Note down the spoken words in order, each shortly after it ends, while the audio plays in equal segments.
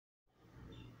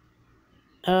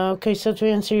Okay, so to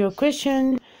answer your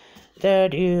question,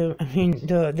 the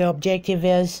objective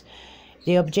is,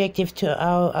 the objective to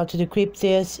how to decrypt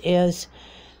this is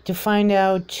to find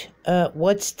out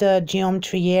what's the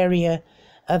geometry area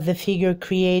of the figure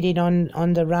created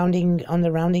on the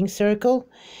rounding circle,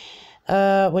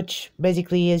 which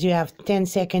basically is you have 10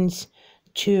 seconds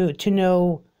to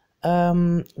know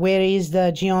where is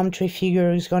the geometry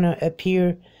figure is going to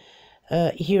appear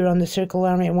here on the circle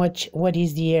arm, and what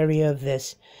is the area of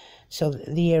this. So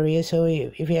the area, so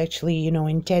if you actually,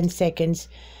 in 10 seconds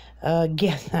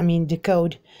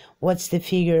decode what's the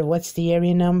figure, what's the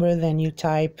area number, then you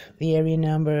type the area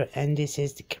number, and this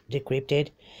is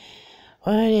decrypted.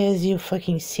 What is you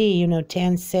fucking see,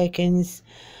 10 seconds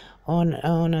on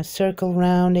a circle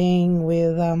rounding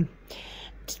with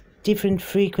different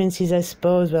frequencies, I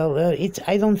suppose. Well,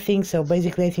 I don't think so.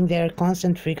 Basically, I think they are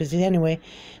constant frequencies anyway.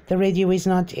 The radio is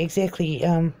not exactly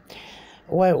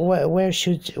where you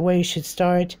should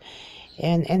start,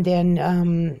 and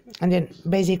then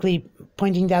basically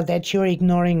pointing out that you're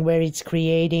ignoring where it's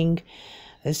creating.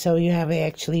 So you have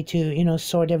actually to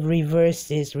sort of reverse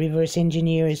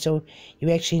engineer, so you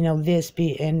actually know this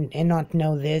and not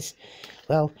know this.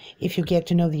 Well, if you get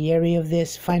to know the area of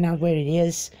this, find out where it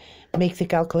is, make the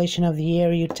calculation of the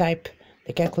area, you type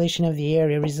the calculation of the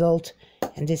area result,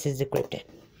 and this is decrypted.